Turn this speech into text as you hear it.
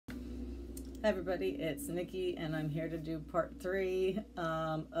Hi everybody, it's Nikki and I'm here to do part 3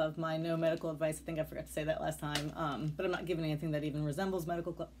 of my no medical advice. I think I forgot to say that last time, but I'm not giving anything that even resembles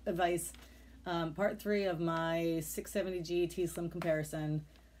medical advice. Part 3 of my 670G T-Slim comparison,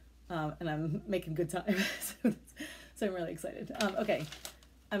 and I'm making good time, so I'm really excited. Okay,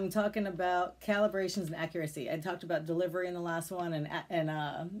 I'm talking about calibrations and accuracy. I talked about delivery in the last one and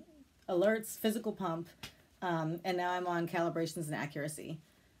alerts, physical pump, and now I'm on calibrations and accuracy.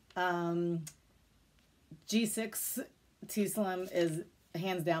 G6 T-Slim is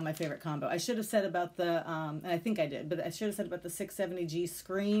hands down my favorite combo. I should have said about the, and I think I did, but I should have said about the 670G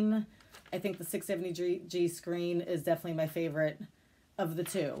screen. I think the 670G screen is definitely my favorite of the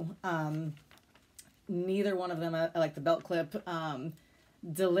two. Neither one of them, I like the belt clip.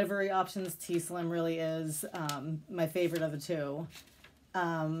 Delivery options, T-Slim really is my favorite of the two.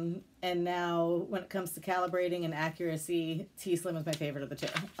 And now when it comes to calibrating and accuracy, T-Slim is my favorite of the two.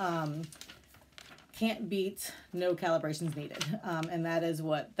 Can't beat, no calibrations needed. And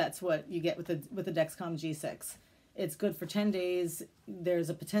that's what you get with the Dexcom G6. It's good for 10 days. There's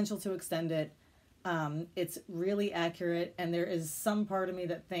a potential to extend it. It's really accurate, and there is some part of me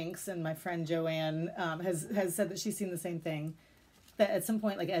that thinks, and my friend Joanne has said that she's seen the same thing, that at some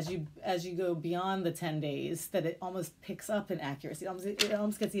point, like as you go beyond the 10 days, that it almost picks up in accuracy. It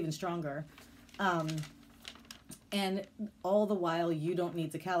almost gets even stronger. And all the while, you don't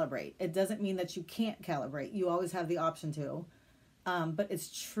need to calibrate. It doesn't mean that you can't calibrate. You always have the option to. But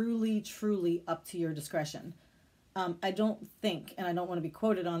it's truly, truly up to your discretion. I don't think, and I don't want to be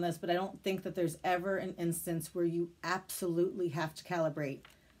quoted on this, but I don't think that there's ever an instance where you absolutely have to calibrate.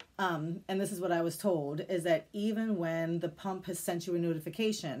 And this is what I was told, is that even when the pump has sent you a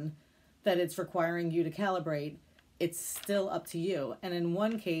notification that it's requiring you to calibrate, it's still up to you. And in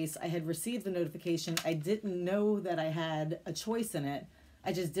one case, I had received the notification. I didn't know that I had a choice in it.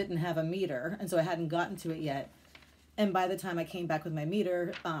 I just didn't have a meter, and so I hadn't gotten to it yet. And by the time I came back with my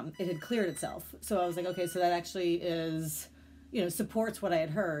meter, it had cleared itself. So I was like, okay, so that actually is, supports what I had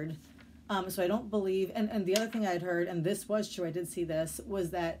heard. So I don't believe, and the other thing I had heard, and this was true, I did see this,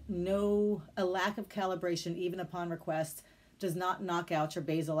 was that a lack of calibration, even upon request, does not knock out your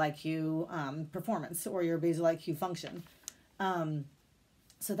Basal-IQ performance or your Basal-IQ function.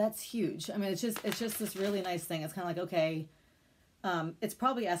 So that's huge. I mean, it's just this really nice thing. It's kind of like, okay, it's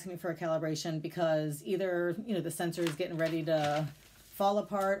probably asking me for a calibration because either, the sensor is getting ready to fall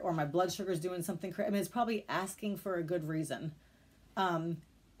apart or my blood sugar is doing something crazy. I mean, it's probably asking for a good reason.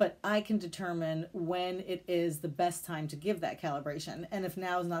 But I can determine when it is the best time to give that calibration. And if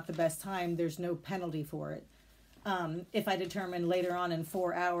now is not the best time, there's no penalty for it. If I determine later on in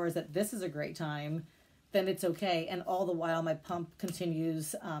 4 hours that this is a great time, then it's okay. And all the while my pump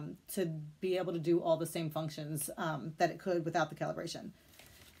continues to be able to do all the same functions that it could without the calibration.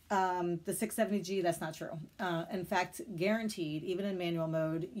 The 670G, that's not true. In fact, guaranteed, even in manual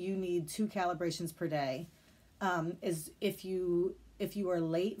mode, you need 2 calibrations per day. If you are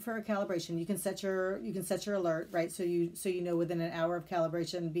late for a calibration, you can set your alert, right? So you know within an hour of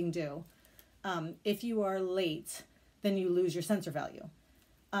calibration being due. If you are late, then you lose your sensor value.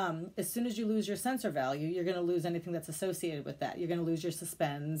 As soon as you lose your sensor value, you're going to lose anything that's associated with that. You're going to lose your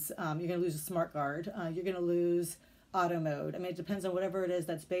suspends. You're going to lose a smart guard. You're going to lose auto mode. I mean, it depends on whatever it is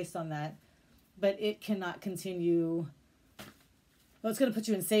that's based on that, but it cannot continue. Well, it's going to put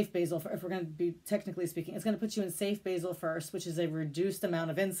you in safe basal, if we're going to be technically speaking. It's going to put you in safe basal first, which is a reduced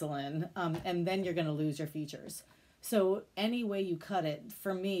amount of insulin, and then you're going to lose your features. So any way you cut it,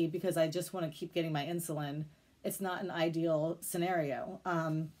 for me, because I just want to keep getting my insulin, it's not an ideal scenario.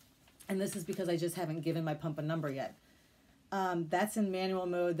 And this is because I just haven't given my pump a number yet. That's in manual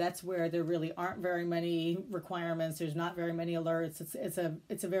mode. That's where there really aren't very many requirements. There's not very many alerts.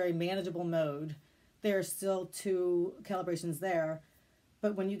 It's a very manageable mode. There are still 2 calibrations there.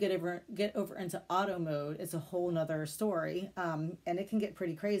 But when you get over into auto mode, it's a whole nother story. And it can get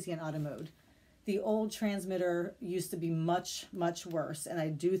pretty crazy in auto mode. The old transmitter used to be much, much worse, and I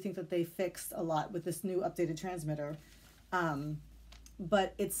do think that they fixed a lot with this new updated transmitter,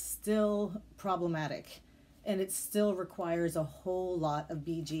 but it's still problematic, and it still requires a whole lot of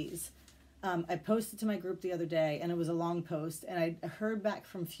BGs. I posted to my group the other day, and it was a long post, and I heard back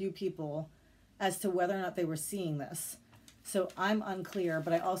from few people as to whether or not they were seeing this. So I'm unclear,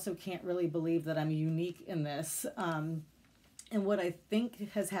 but I also can't really believe that I'm unique in this. And what I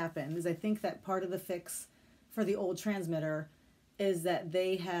think has happened is I think that part of the fix for the old transmitter is that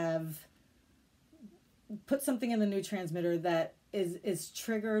they have put something in the new transmitter that is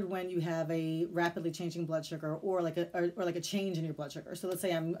triggered when you have a rapidly changing blood sugar or like a change in your blood sugar. So let's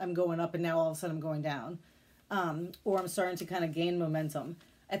say I'm going up and now all of a sudden I'm going down, or I'm starting to kind of gain momentum.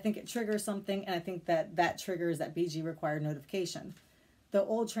 I think it triggers something, and I think that that triggers that BG required notification. The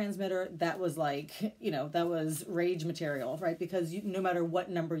old transmitter, that was like, you know, that was rage material, right? Because you, no matter what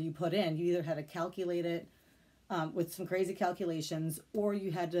number you put in, you either had to calculate it with some crazy calculations, or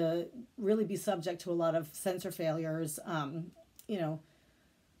you had to really be subject to a lot of sensor failures, you know,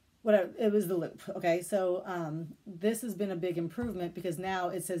 whatever, it was the loop. Okay, so this has been a big improvement because now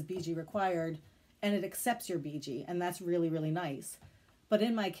it says BG required and it accepts your BG, and that's really, really nice. But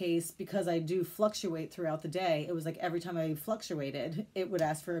in my case, because I do fluctuate throughout the day, it was like every time I fluctuated, it would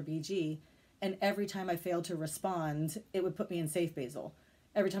ask for a BG, and every time I failed to respond, it would put me in safe basal.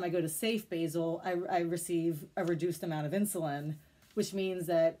 Every time I go to safe basal, I receive a reduced amount of insulin, which means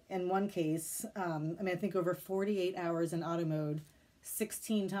that in one case, I mean, I think over 48 hours in auto mode,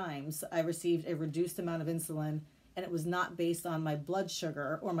 16 times I received a reduced amount of insulin, and it was not based on my blood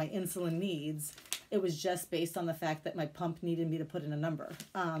sugar or my insulin needs. It was just based on the fact that my pump needed me to put in a number.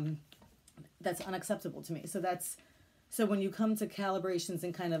 That's unacceptable to me. So when you come to calibrations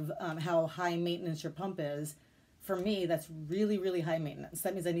and kind of how high maintenance your pump is, for me, that's really, really high maintenance.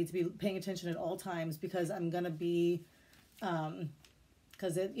 That means I need to be paying attention at all times because I'm going to be,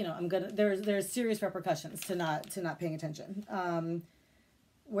 because you know, there's serious repercussions to not paying attention.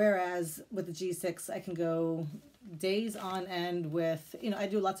 Whereas with the G6, I can go days on end with, you know, I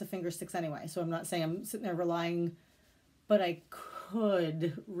do lots of finger sticks anyway, so I'm not saying I'm sitting there relying, but I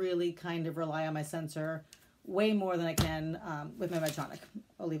could really kind of rely on my sensor way more than I can with my Medtronic.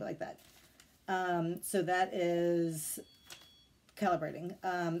 I'll leave it like that. So that is calibrating.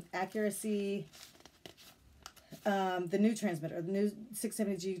 Accuracy, the new transmitter, the new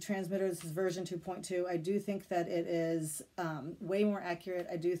 670G transmitter, this is version 2.2. I do think that it is way more accurate.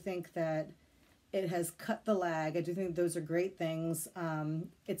 I do think that it has cut the lag. I do think those are great things.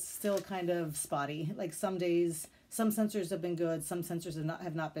 It's still kind of spotty. Like some days, some sensors have been good, some sensors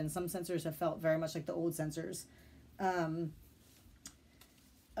have not been. Some sensors have felt very much like the old sensors. And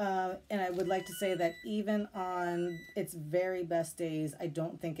I would like to say that even on its very best days, I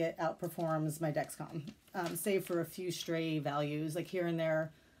don't think it outperforms my Dexcom, save for a few stray values. Like here and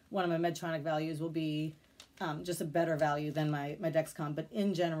there, one of my Medtronic values will be just a better value than my Dexcom. But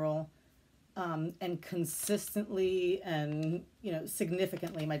in general, and consistently and, you know,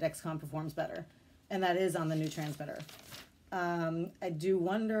 significantly, my Dexcom performs better. And that is on the new transmitter. I do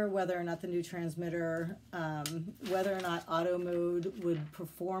wonder whether or not the new transmitter, whether or not auto mode would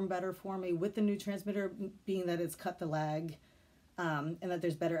perform better for me with the new transmitter, being that it's cut the lag, and that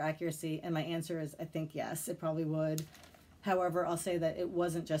there's better accuracy. And my answer is, I think yes, it probably would. However, I'll say that it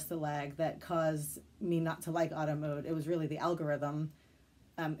wasn't just the lag that caused me not to like auto mode. It was really the algorithm,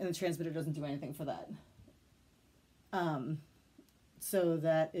 and the transmitter doesn't do anything for that. So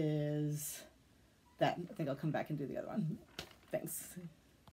that is that. I think I'll come back and do the other one. Thanks.